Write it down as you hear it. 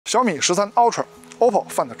小米13 Ultra、OPPO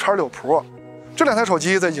Find X6 Pro， 这两台手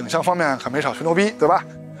机在影像方面可没少吹牛逼，对吧？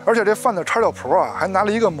而且这 Find X6 Pro 啊，还拿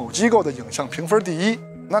了一个某机构的影像评分第一。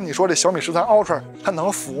那你说这小米13 Ultra 它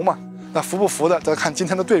能服吗？那服不服的，再看今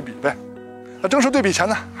天的对比呗。那正式对比前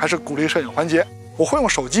呢，还是鼓励摄影环节。我会用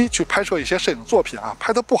手机去拍摄一些摄影作品啊，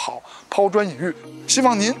拍得不好，抛砖引玉。希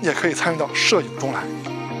望您也可以参与到摄影中来。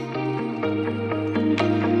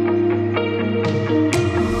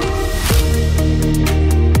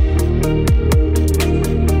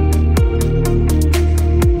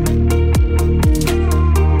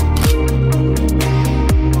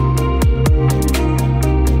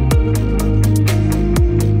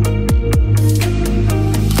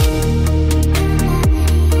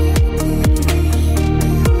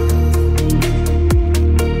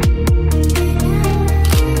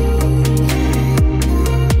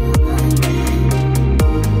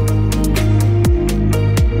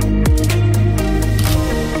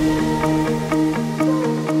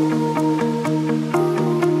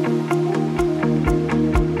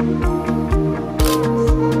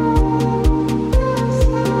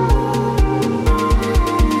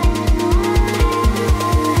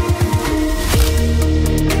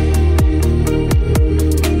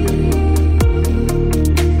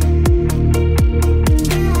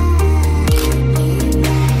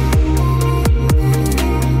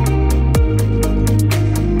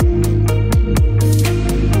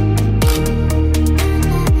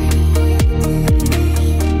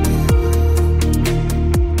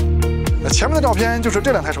前面的照片就是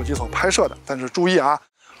这两台手机所拍摄的，但是注意啊，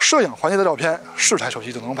摄影环节的照片是台手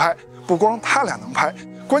机就能拍，不光它俩能拍，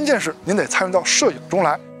关键是您得参与到摄影中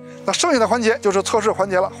来。那剩下的环节就是测试环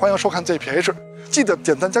节了，欢迎收看 ZPH， 记得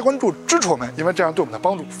点赞加关注支持我们，因为这样对我们的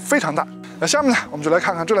帮助非常大。那下面呢，我们就来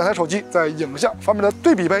看看这两台手机在影像方面的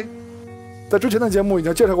对比呗。在之前的节目已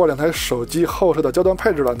经介绍过两台手机后摄的焦段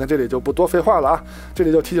配置了，那这里就不多废话了啊，这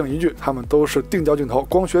里就提醒一句，它们都是定焦镜头，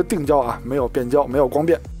光学定焦啊，没有变焦，没有光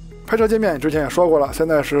变。拍摄界面之前也说过了，现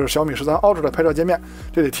在是小米13 Ultra 的拍摄界面。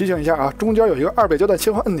这里提醒一下啊，中间有一个2倍焦段切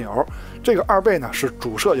换按钮，这个2倍呢是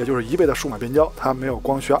主摄，也就是1倍的数码变焦，它没有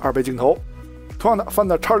光学2倍镜头。同样的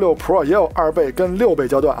Find X6 Pro 也有2倍跟6倍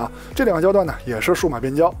焦段啊，这两个焦段呢也是数码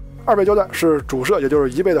变焦。2倍焦段是主摄，也就是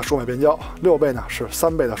1倍的数码变焦，6倍呢是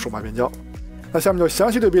3倍的数码变焦。那下面就详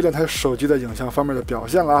细对比两台手机的影像方面的表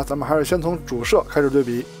现了啊，咱们还是先从主摄开始对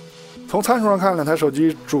比。从参数上看，两台手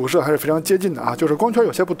机主摄还是非常接近的啊，就是光圈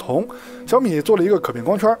有些不同。小米做了一个可变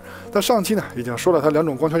光圈，但上期呢已经说了它两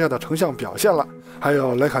种光圈下的成像表现了，还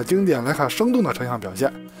有徕卡经典、徕卡生动的成像表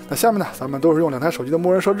现。那下面呢，咱们都是用两台手机的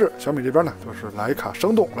默认设置，小米这边呢就是徕卡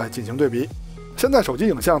生动来进行对比。现在手机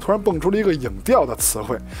影像突然蹦出了一个影调的词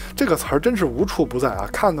汇，这个词儿真是无处不在啊，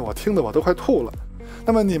看得我听得我都快吐了。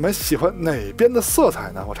那么你们喜欢哪边的色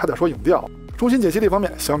彩呢？我差点说影调。中心解析力方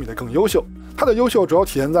面，小米的更优秀。它的优秀主要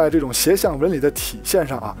体现在这种斜向纹理的体现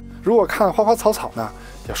上啊。如果看花花草草呢，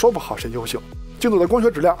也说不好谁优秀。镜组的光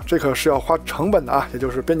学质量，这可是要花成本的啊，也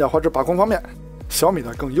就是边角画质把控方面，小米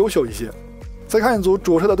的更优秀一些。再看一组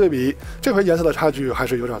主摄的对比，这回颜色的差距还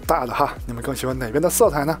是有点大的哈。你们更喜欢哪边的色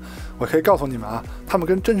彩呢？我可以告诉你们啊，它们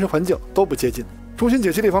跟真实环境都不接近。中心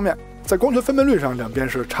解析力方面，在光学分辨率上两边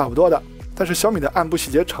是差不多的。但是小米的暗部细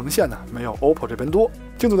节呈现呢，没有 OPPO 这边多。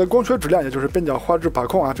镜组的光学质量，也就是边角画质把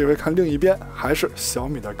控啊，这回看另一边还是小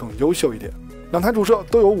米的更优秀一点。两台主摄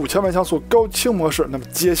都有5000万像素高清模式，那么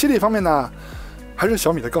解析力方面呢，还是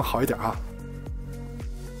小米的更好一点啊。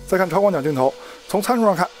再看超广角镜头，从参数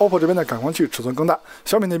上看 ，OPPO 这边的感光器尺寸更大，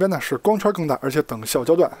小米那边呢是光圈更大，而且等效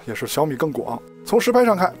焦段也是小米更广。从实拍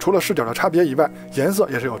上看，除了视角的差别以外，颜色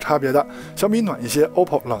也是有差别的，小米暖一些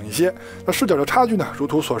 ，OPPO 冷一些。那视角的差距呢，如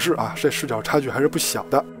图所示啊，这视角差距还是不小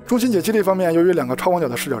的。中心解析力方面，由于两个超广角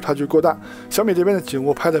的视角差距过大，小米这边的景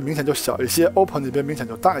物拍的明显就小一些 ，OPPO 那边明显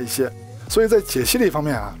就大一些。所以在解析力方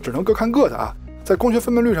面啊，只能各看各的啊。在光学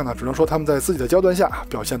分辨率上呢，只能说他们在自己的焦段下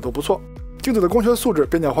表现都不错。镜头的光学素质、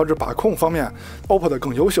边角画质把控方面 ，OPPO 的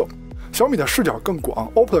更优秀。小米的视角更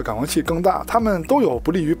广 ，OPPO 的感光器更大，它们都有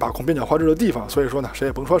不利于把控边角画质的地方，所以说呢，谁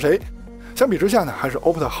也甭说谁。相比之下呢，还是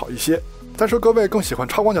OPPO 的好一些。但是各位更喜欢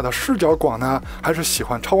超广角的视角广呢，还是喜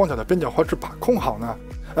欢超广角的边角画质把控好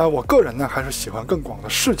呢？我个人呢还是喜欢更广的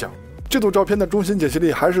视角。这组照片的中心解析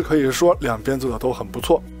力还是可以说两边做的都很不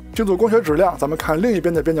错。镜组光学质量，咱们看另一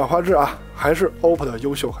边的边角画质啊，还是 OPPO 的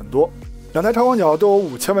优秀很多。两台超广角都有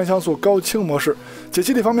5000万像素高清模式，解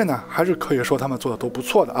析力方面呢，还是可以说他们做的都不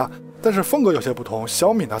错的啊。但是风格有些不同，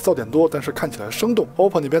小米呢噪点多，但是看起来生动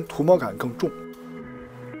 ，OPPO 那边涂抹感更重。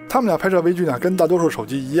他们俩拍摄微距呢，跟大多数手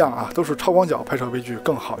机一样啊，都是超广角拍摄微距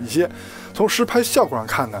更好一些。从实拍效果上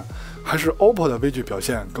看呢，还是 OPPO 的微距表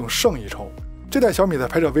现更胜一筹。这代小米在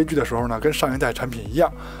拍摄微距的时候呢，跟上一代产品一样，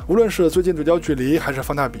无论是最近对焦距离还是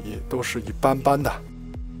放大比，都是一般般的。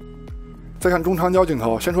再看中长焦镜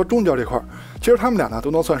头，先说中焦这块，其实他们俩呢都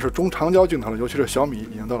能算是中长焦镜头了，尤其是小米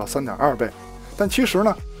已经到了 3.2 倍，但其实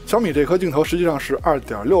呢，小米这颗镜头实际上是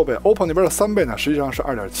 2.6 倍 ，OPPO 那边的3倍呢实际上是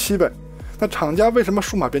 2.7 倍。那厂家为什么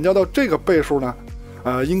数码变焦到这个倍数呢？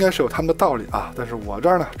应该是有他们的道理啊，但是我这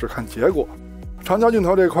儿呢只看结果。长焦镜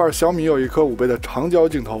头这块，小米有一颗5倍的长焦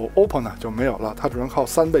镜头 ，OPPO 呢就没有了，它只能靠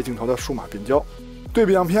3倍镜头的数码变焦。对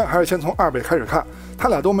比样片还是先从2倍开始看，它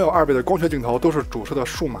俩都没有2倍的光学镜头，都是主摄的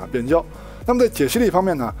数码变焦。那么在解析力方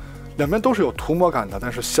面呢，两边都是有涂抹感的，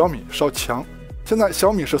但是小米稍强。现在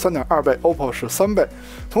小米是 3.2 倍 ，OPPO 是3倍。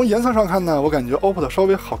从颜色上看呢，我感觉 OPPO 的稍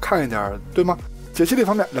微好看一点，对吗？解析力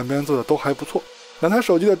方面，两边做的都还不错。两台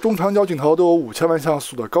手机的中长焦镜头都有5000万像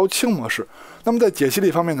素的高清模式。那么在解析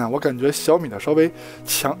力方面呢，我感觉小米的稍微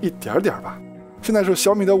强一点点吧。现在是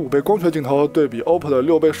小米的5倍光学镜头对比 OPPO 的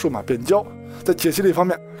6倍数码变焦，在解析力方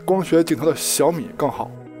面，光学镜头的小米更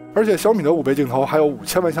好。而且小米的5倍镜头还有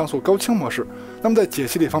5000万像素高清模式，那么在解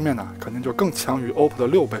析力方面呢，肯定就更强于 OPPO 的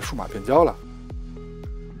6倍数码变焦了。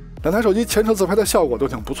两台手机前摄自拍的效果都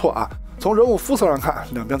挺不错啊，从人物肤色上看，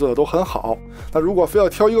两边做的都很好。那如果非要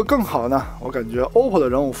挑一个更好的呢，我感觉 OPPO 的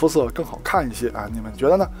人物肤色更好看一些啊，你们觉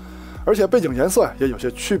得呢？而且背景颜色也有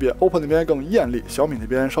些区别 ，OPPO 那边更艳丽，小米那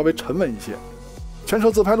边稍微沉稳一些。前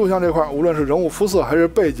摄自拍录像这块，无论是人物肤色还是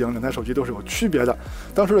背景，两台手机都是有区别的。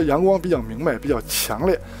当时的阳光比较明媚，比较强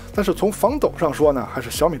烈，但是从防抖上说呢，还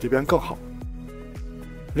是小米这边更好。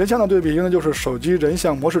人像的对比应该就是手机人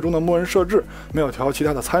像模式中的默认设置，没有调其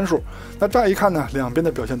他的参数。那乍一看呢，两边的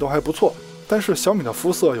表现都还不错，但是小米的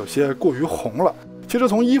肤色有些过于红了。其实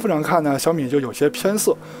从衣服上看呢，小米就有些偏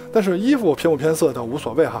色，但是衣服偏不偏色倒无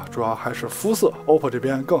所谓哈，主要还是肤色 ，OPPO 这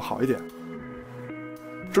边更好一点。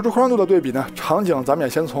指出宽容度的对比呢，场景咱们也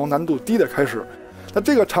先从难度低的开始。那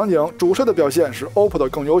这个场景主摄的表现是 OPPO 的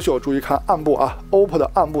更优秀，注意看暗部啊 ，OPPO 的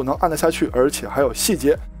暗部能按得下去，而且还有细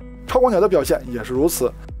节。超广角的表现也是如此。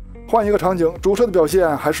换一个场景，主摄的表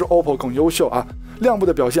现还是 OPPO 更优秀啊，亮部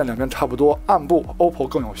的表现两边差不多，暗部 OPPO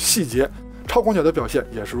更有细节，超广角的表现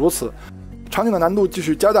也是如此。场景的难度继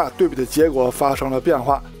续加大，对比的结果发生了变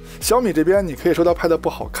化。小米这边你可以说它拍的不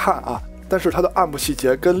好看啊，但是它的暗部细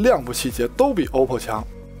节跟亮部细节都比 OPPO 强。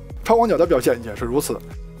超广角的表现也是如此。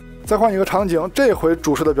再换一个场景，这回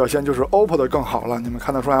主摄的表现就是 OPPO 的更好了，你们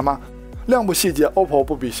看得出来吗？亮部细节 OPPO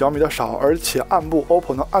不比小米的少，而且暗部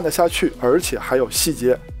OPPO 能按得下去，而且还有细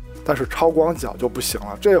节。但是超广角就不行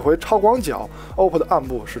了，这回超广角 OPPO 的暗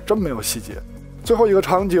部是真没有细节。最后一个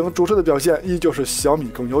场景，主摄的表现依旧是小米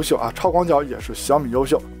更优秀啊，超广角也是小米优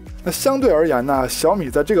秀。那相对而言呢，小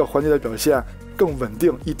米在这个环节的表现更稳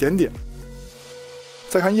定一点点。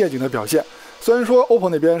再看夜景的表现，虽然说 OPPO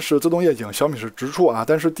那边是自动夜景，小米是直出啊，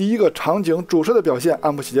但是第一个场景主摄的表现，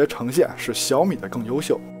暗部细节呈现是小米的更优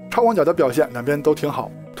秀。超广角的表现两边都挺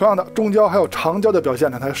好。同样的，中焦还有长焦的表现，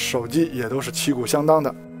两台手机也都是旗鼓相当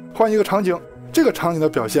的。换一个场景，这个场景的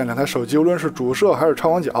表现，两台手机无论是主摄还是超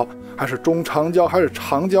广角，还是中长焦还是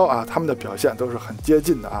长焦啊，它们的表现都是很接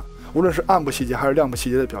近的啊。无论是暗部细节还是亮部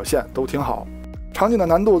细节的表现都挺好。场景的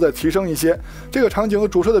难度再提升一些，这个场景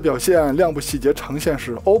主摄的表现，亮部细节呈现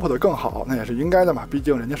是 OPPO 的更好，那也是应该的嘛，毕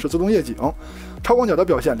竟人家是自动夜景。超广角的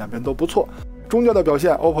表现两边都不错。中焦的表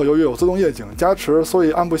现 ，OPPO 由于有自动夜景加持，所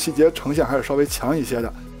以暗部细节呈现还是稍微强一些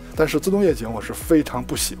的。但是自动夜景我是非常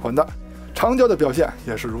不喜欢的。长焦的表现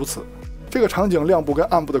也是如此。这个场景亮部跟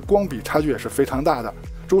暗部的光比差距也是非常大的。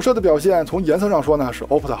主摄的表现从颜色上说呢是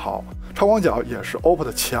OPPO 的好，超广角也是 OPPO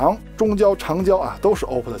的强，中焦、长焦啊都是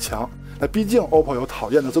OPPO 的强。那毕竟 OPPO 有讨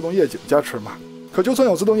厌的自动夜景加持嘛。可就算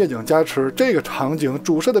有自动夜景加持，这个场景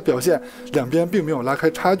主摄的表现两边并没有拉开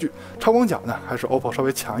差距，超广角呢还是 OPPO 稍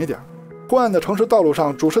微强一点。昏暗的城市道路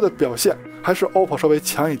上，主摄的表现还是 OPPO 稍微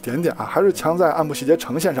强一点点啊，还是强在暗部细节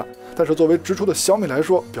呈现上。但是作为直出的小米来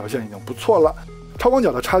说，表现已经不错了。超广角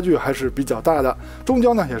的差距还是比较大的，中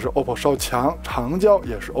焦呢也是 OPPO 稍强，长焦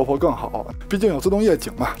也是 OPPO 更好。毕竟有自动夜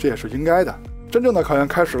景嘛，这也是应该的。真正的考验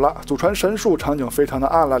开始了，祖传神树场景非常的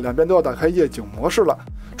暗了，两边都要打开夜景模式了。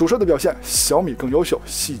主摄的表现小米更优秀，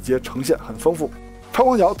细节呈现很丰富。超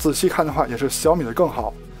广角仔细看的话也是小米的更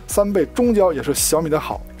好，3倍中焦也是小米的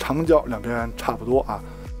好，长焦两边差不多啊。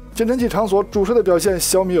减震器场所主摄的表现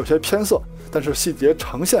小米有些偏色，但是细节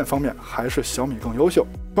呈现方面还是小米更优秀。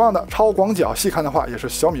同样的，超广角细看的话也是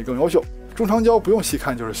小米更优秀，中长焦不用细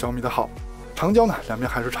看就是小米的好，长焦呢两边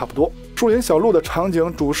还是差不多。树林小路的场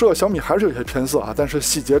景主摄小米还是有些偏色啊，但是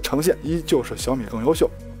细节呈现依旧是小米更优秀。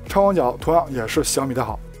超广角同样也是小米的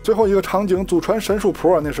好。最后一个场景祖传神树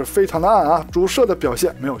Pro 那是非常的暗啊，主摄的表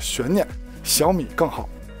现没有悬念，小米更好。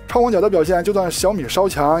超广角的表现，就算小米稍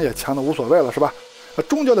强也强的无所谓了，是吧？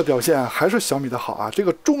中焦的表现还是小米的好啊，这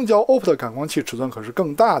个中焦 OPPO 的感光器尺寸可是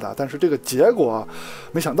更大的，但是这个结果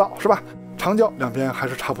没想到，是吧？长焦两边还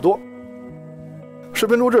是差不多。视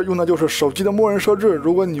频录制用的就是手机的默认设置，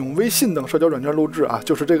如果你用微信等社交软件录制啊，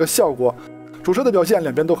就是这个效果。主摄的表现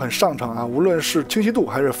两边都很上乘啊，无论是清晰度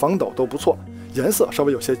还是防抖都不错，颜色稍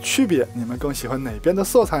微有些区别，你们更喜欢哪边的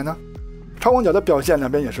色彩呢？超广角的表现两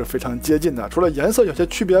边也是非常接近的，除了颜色有些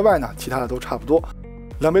区别外呢，其他的都差不多。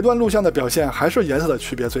两倍端录像的表现还是颜色的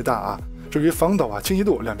区别最大啊，至于防抖啊、清晰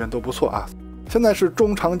度两边都不错啊。现在是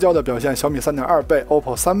中长焦的表现，小米 3.2 倍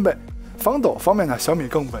 ，OPPO 3倍。防抖方面呢，小米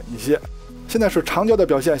更稳一些。现在是长焦的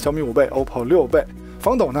表现，小米5倍 ，OPPO 6倍。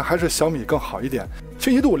防抖呢还是小米更好一点。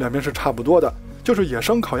清晰度两边是差不多的，就是野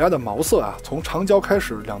生烤鸭的毛色啊，从长焦开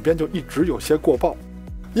始两边就一直有些过曝。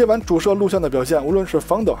夜晚主摄录像的表现，无论是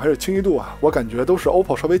防抖还是清晰度啊，我感觉都是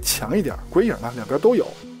OPPO 稍微强一点，鬼影呢两边都有。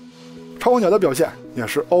超广角的表现也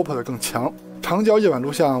是 OPPO 的更强，长焦夜晚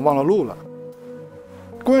录像忘了录了。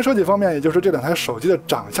工业设计方面，也就是这两台手机的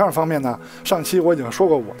长相方面呢，上期我已经说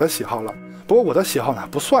过我的喜好了，不过我的喜好呢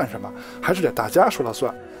不算什么，还是得大家说了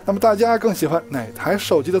算。那么大家更喜欢哪台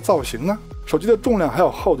手机的造型呢？手机的重量还有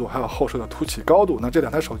厚度，还有后摄的凸起高度，那这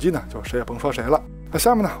两台手机呢，就谁也甭说谁了。那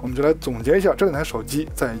下面呢，我们就来总结一下这两台手机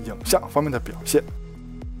在影像方面的表现。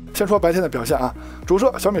先说白天的表现啊，主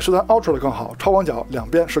摄小米13 Ultra 的更好，超广角两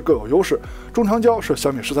边是各有优势，中长焦是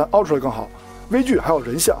小米13 Ultra 的更好，微距还有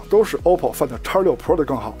人像都是 OPPO Find X6 Pro 的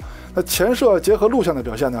更好。那前摄结合录像的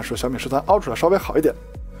表现呢，是小米13 Ultra 稍微好一点，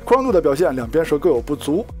宽容度的表现两边是各有不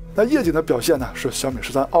足。那夜景的表现呢，是小米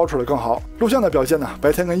13 Ultra 的更好，录像的表现呢，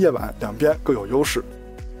白天跟夜晚两边各有优势。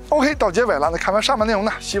OK， 到结尾了。那看完上面内容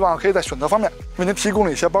呢，希望可以在选择方面为您提供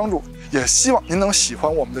了一些帮助，也希望您能喜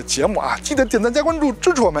欢我们的节目啊！记得点赞加关注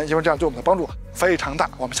支持我们，因为这样对我们的帮助非常大。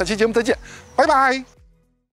我们下期节目再见，拜拜。